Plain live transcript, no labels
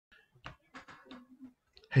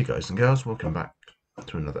Hey guys and girls, welcome back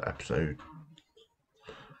to another episode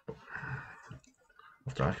of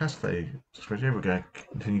Diecast. This video we're going to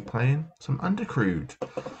continue playing some Undercrewed.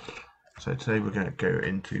 So today we're going to go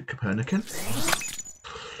into Copernican.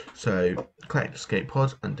 So collect escape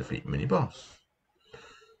pods and defeat mini boss.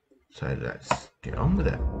 So let's get on with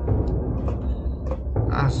it.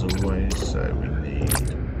 As always, so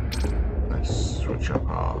let's switch up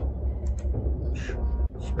our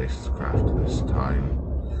spacecraft this time.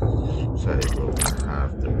 So we'll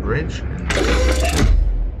have the bridge in this section.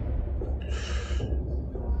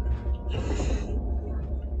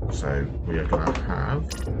 So we are going to have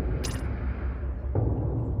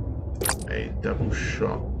a double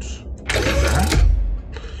shot there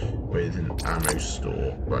with an ammo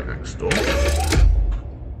store right next door.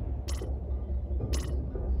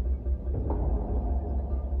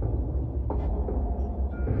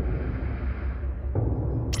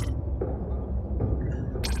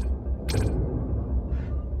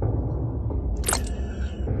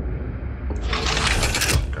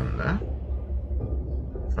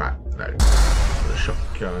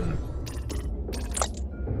 Shotgun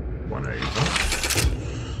one over,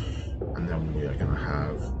 and then we are going to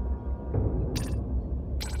have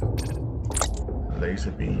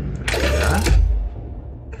laser beam there.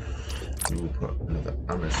 We will put another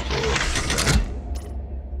ammo store there.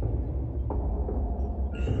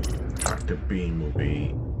 Active beam will be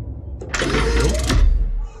in the middle.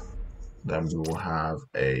 Then we will have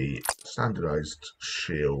a standardized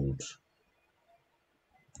shield.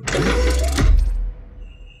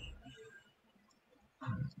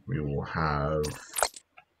 We will have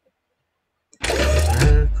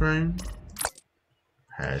hair drone.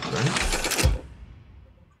 In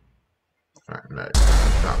fact, no,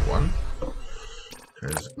 that one,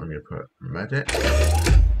 because I'm going to put medic.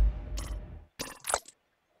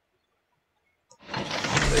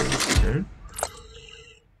 There we go.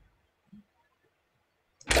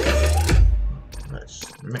 Let's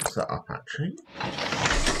mix that up actually.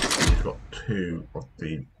 We've got two of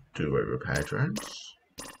the duo repair drones.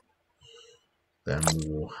 Then we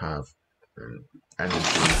will have an energy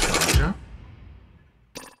charger.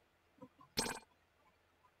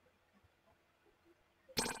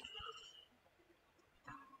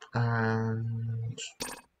 And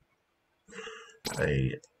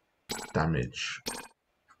a damage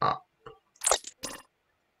up.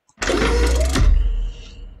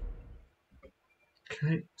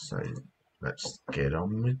 Okay, so let's get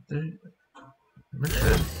on with the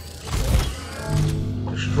mission.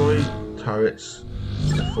 Destroy turrets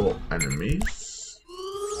for enemies.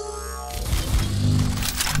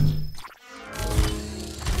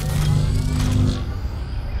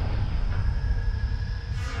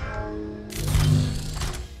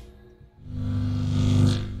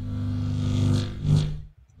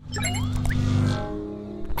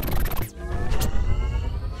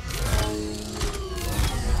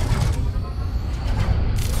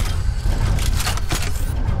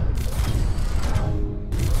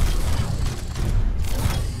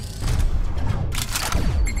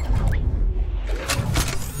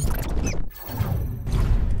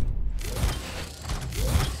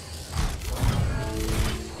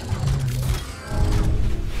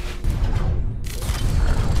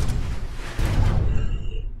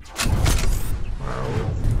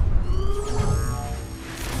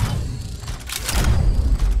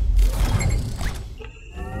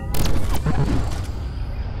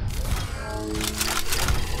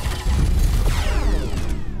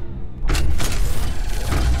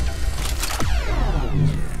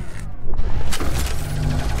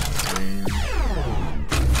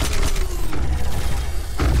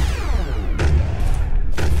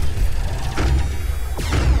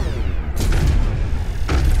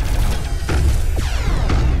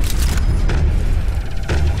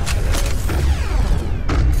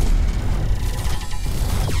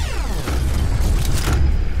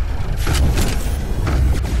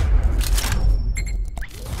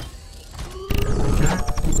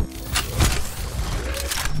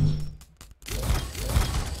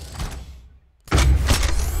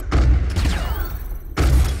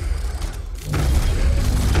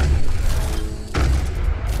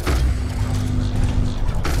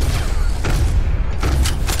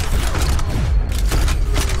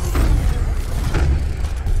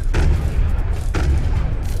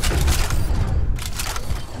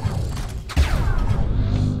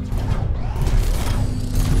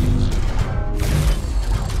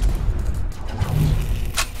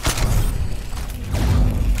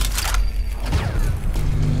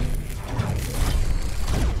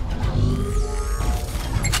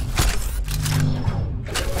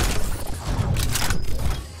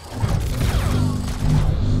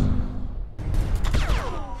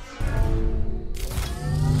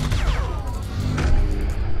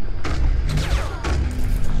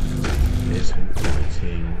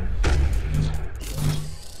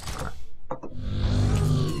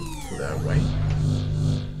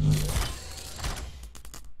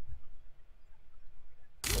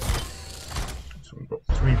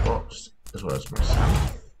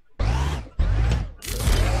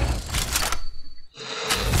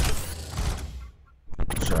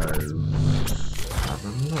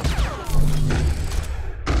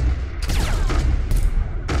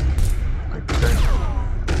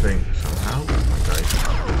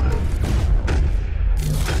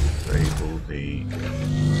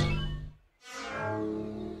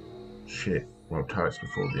 ship, well, turrets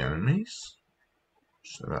before the enemies.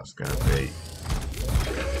 So that's going to be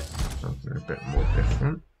something a bit more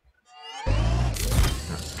different.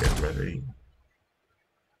 Let's get ready.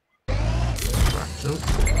 Battle.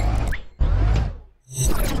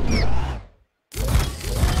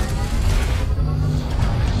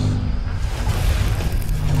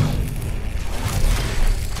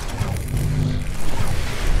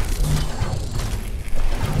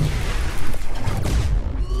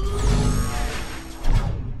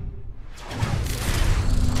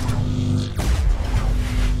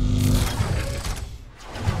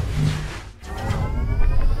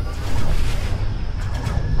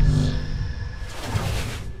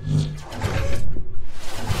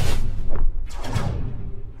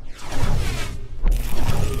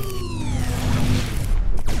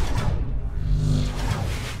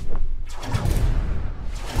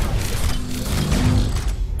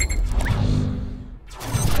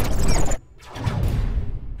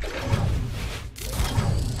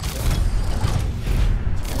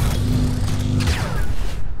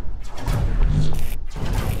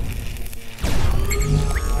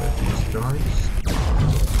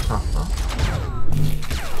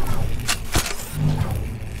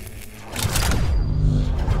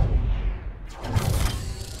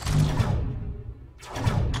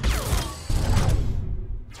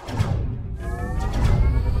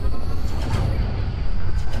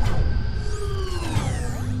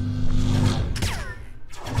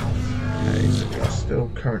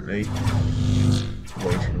 Currently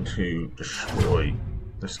waiting to destroy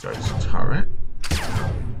this guy's turret.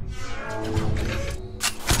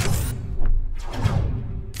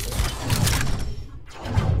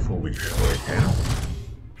 Before we destroy him.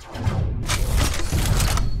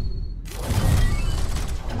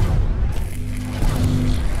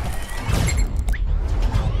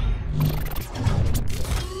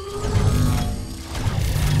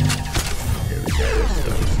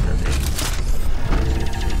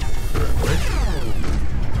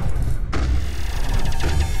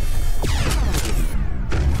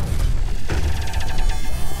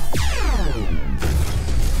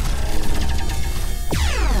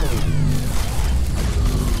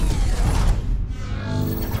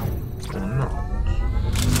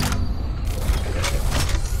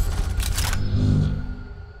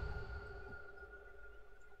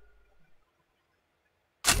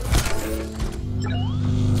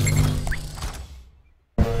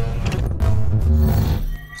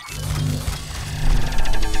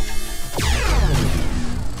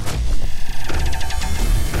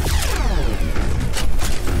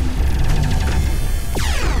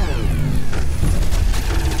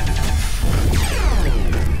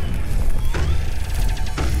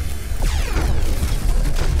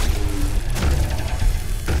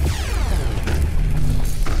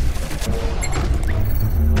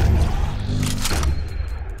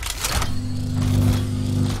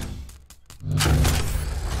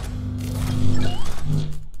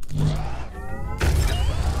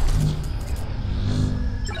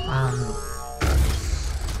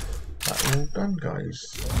 Done, guys.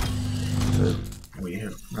 So we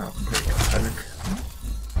have now completed Undercrewed,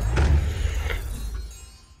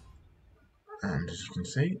 and as you can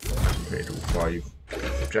see, I completed all 5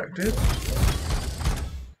 objectives,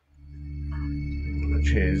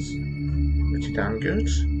 which is pretty damn good.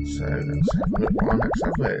 So let's have a look what our next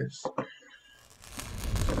level is. So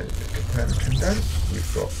the Copernican done.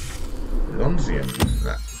 We've got Lonzium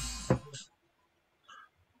left.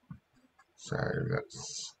 So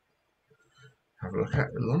let's have a look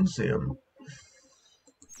at the Lonzium.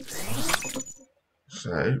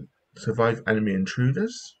 So, survive enemy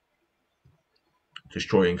intruders.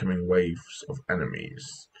 Destroy incoming waves of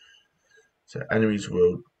enemies. So, enemies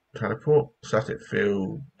will teleport, static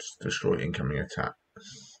fields, destroy incoming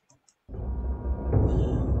attacks.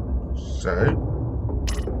 So,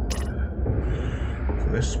 for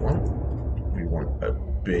this one, we want a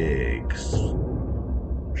big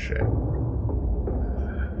ship.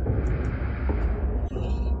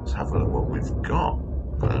 Let's have a look what we've got.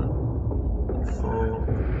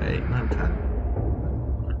 4, 8, 9, 10,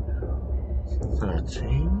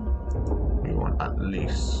 13. We want at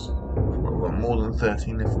least, well, we want more than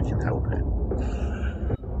 13 if we can help it.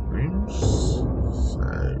 Rooms. So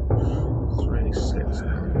 3, 6,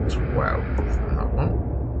 9, 12 on that one.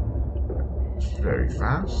 It's very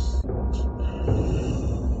fast. 2,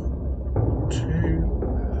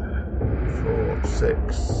 4,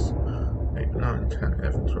 6. 8, 9, 10,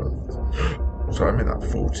 11, 12. So I made that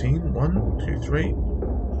 14. 1, 2, 3,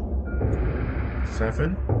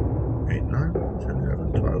 7, 8, 9, 10,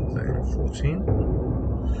 11, 12, 13, 14.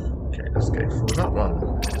 Okay, let's go for that one.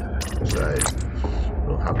 So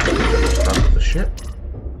we'll have the start of the ship.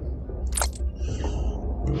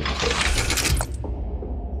 We'll put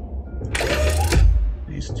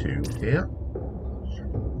these two here.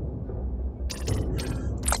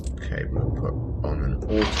 Okay, we'll put on an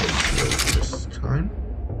auto shield this time.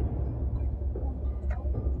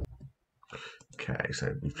 Okay,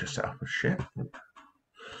 so we've just set up a ship.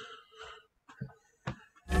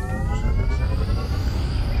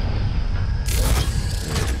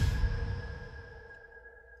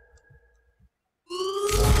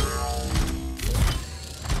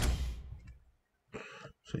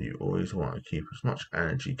 So you always want to keep as much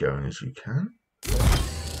energy going as you can.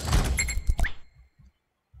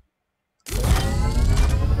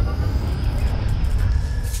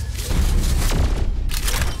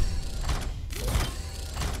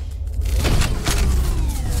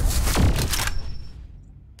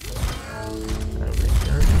 There we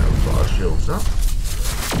go, now we've got our shields up.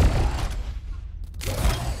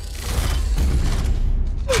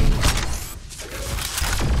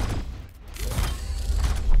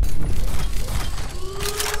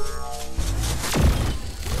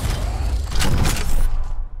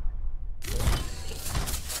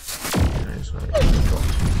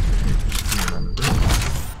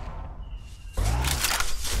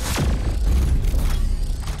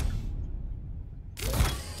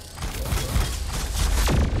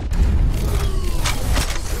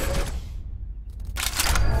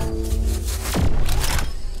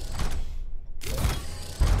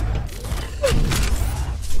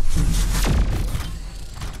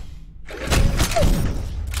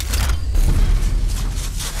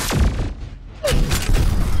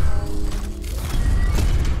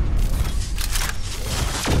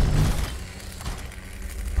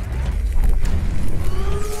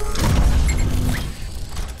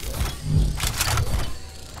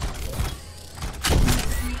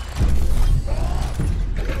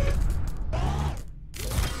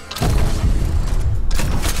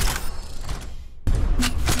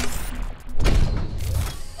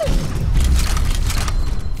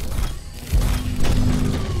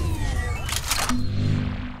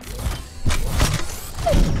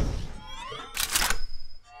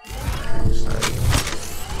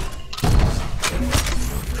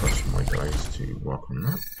 Welcome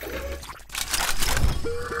that.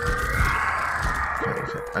 Okay,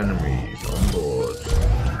 so enemies on board.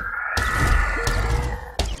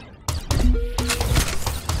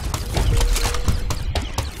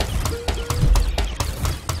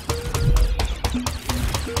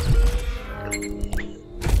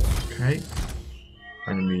 Okay,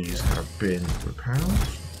 enemies have been repelled.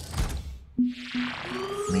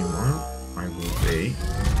 Meanwhile, I will be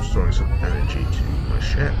restoring some energy to my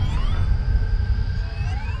ship.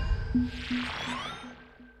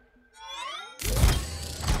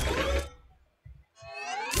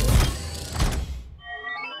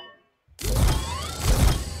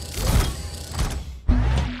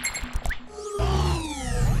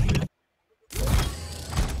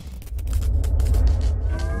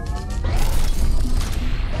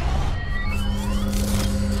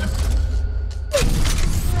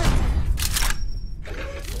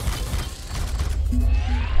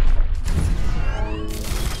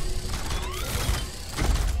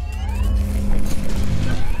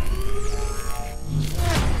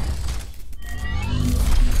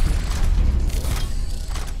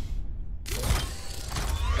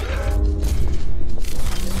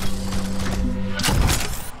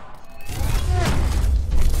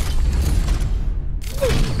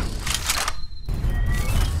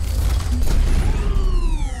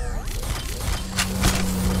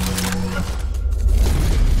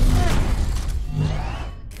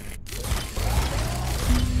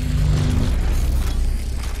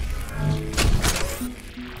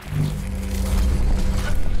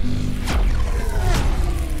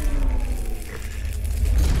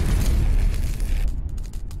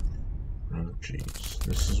 Jeez,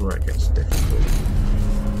 this is where it gets difficult.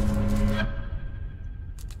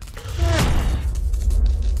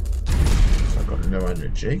 I've got no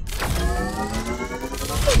energy.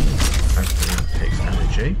 Everything takes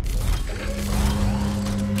energy.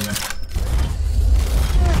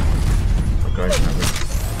 I'm going to have it.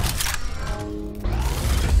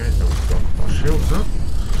 Okay, so we've got our shields up,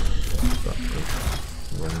 but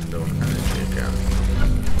we're running low on energy again.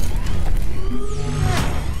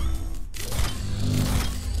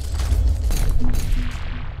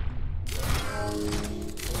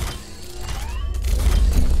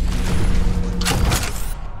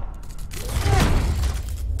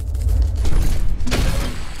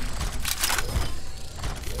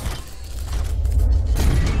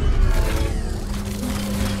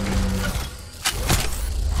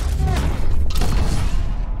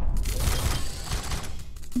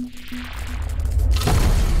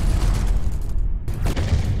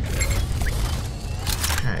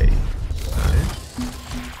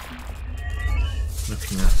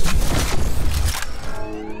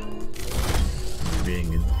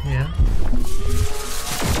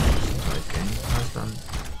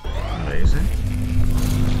 Amazing.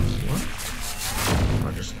 What?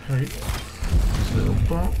 I just hope this little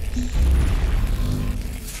box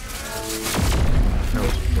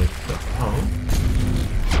helps with the hole.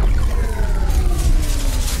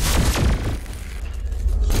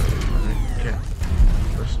 So if I don't get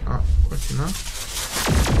this up quick enough,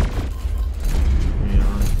 we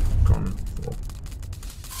are gone for.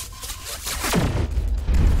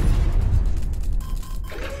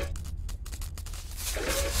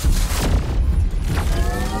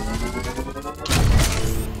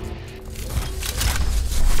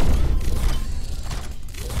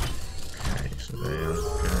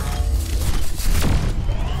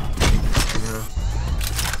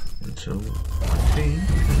 Until my team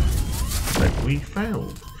said we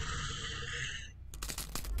failed.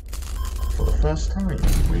 For the first time,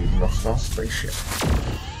 we lost our spaceship.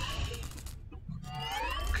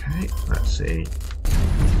 Okay, let's see.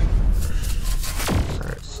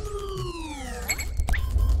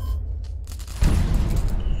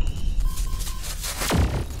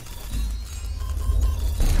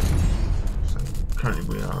 So currently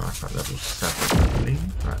we are at level 7, I believe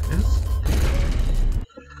that is.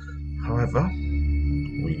 However,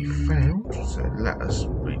 we failed, so let us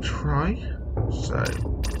retry. So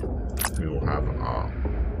we will have our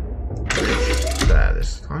bridge there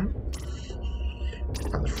this time.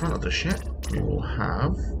 At the front of the ship, we will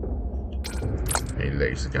have a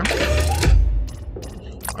laser gun.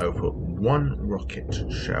 I will put one rocket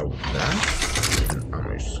shell there with an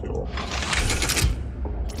ammo store.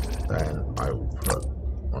 Then I will put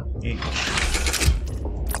on each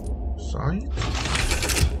side.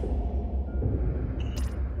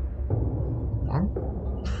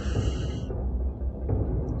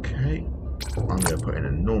 Okay, I'm going to put in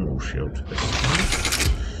a normal shield this time.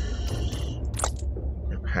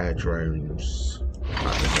 Repair drones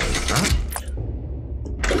at the very back.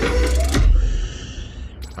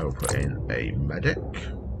 I will put in a medic.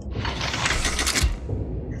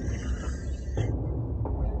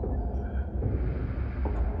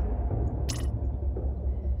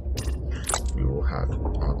 We will have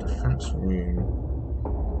our defense room.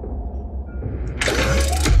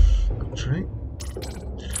 Actually,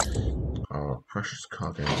 our precious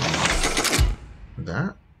cargo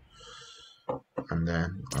there, and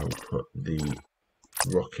then I will put the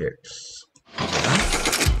rockets there.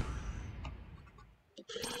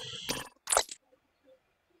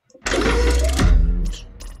 And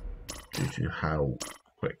due to how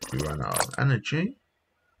quick we run out of energy,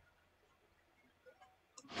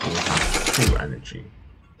 we'll have 2 energy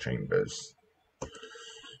chambers.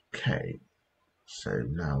 Okay. So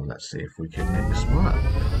now let's see if we can make this work.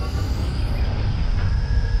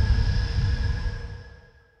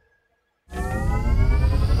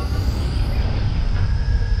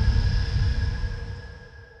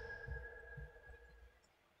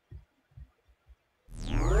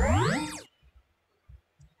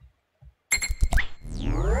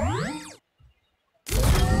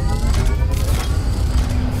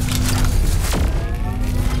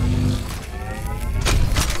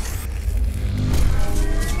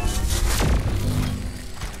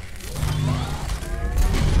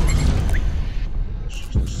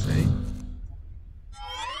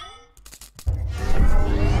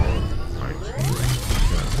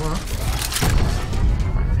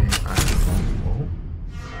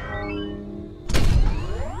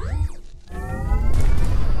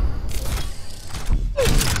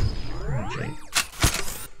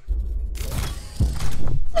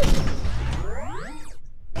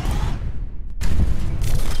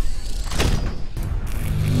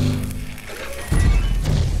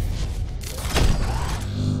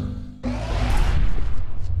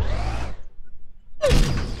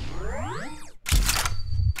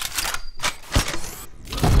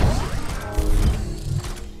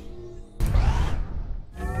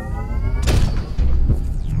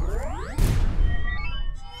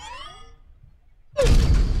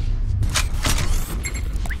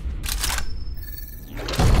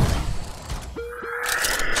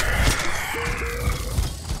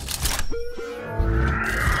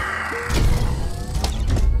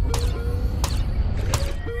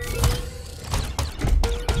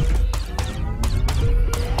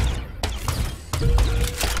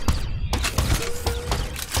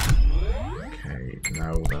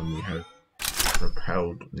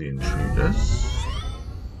 repelled the intruders.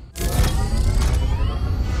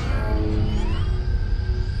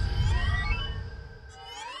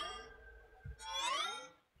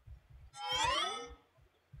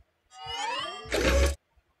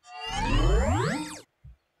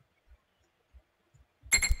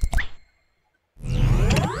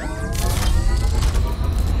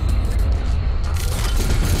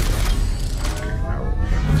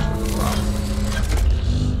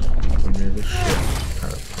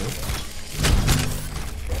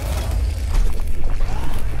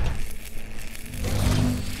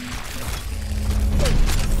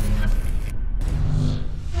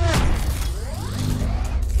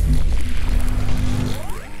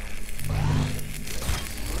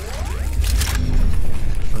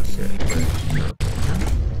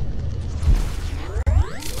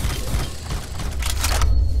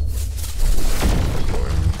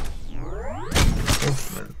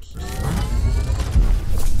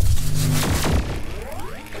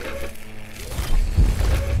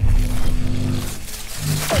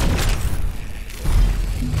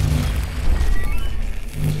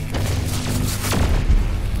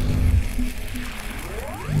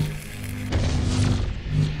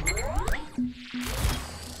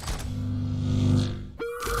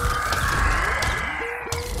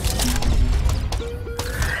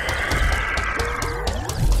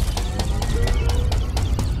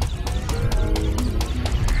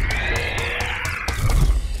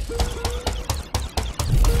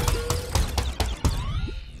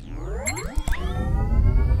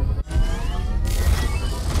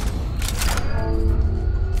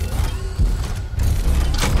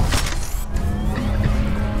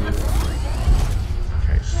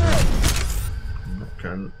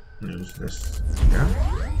 into this again.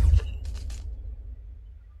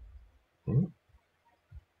 Oh,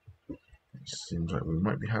 it seems like we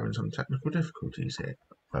might be having some technical difficulties here.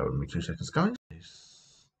 Bear with me 2 seconds, guys.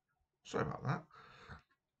 Sorry about that.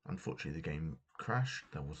 Unfortunately, the game crashed.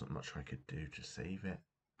 There wasn't much I could do to save it.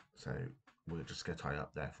 So we'll just get tie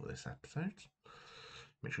up there for this episode.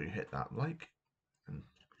 Make sure you hit that like and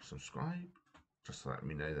subscribe, just to let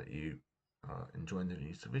me know that you are enjoying the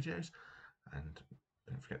videos, and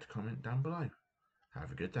don't forget to comment down below.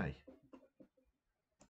 Have a good day.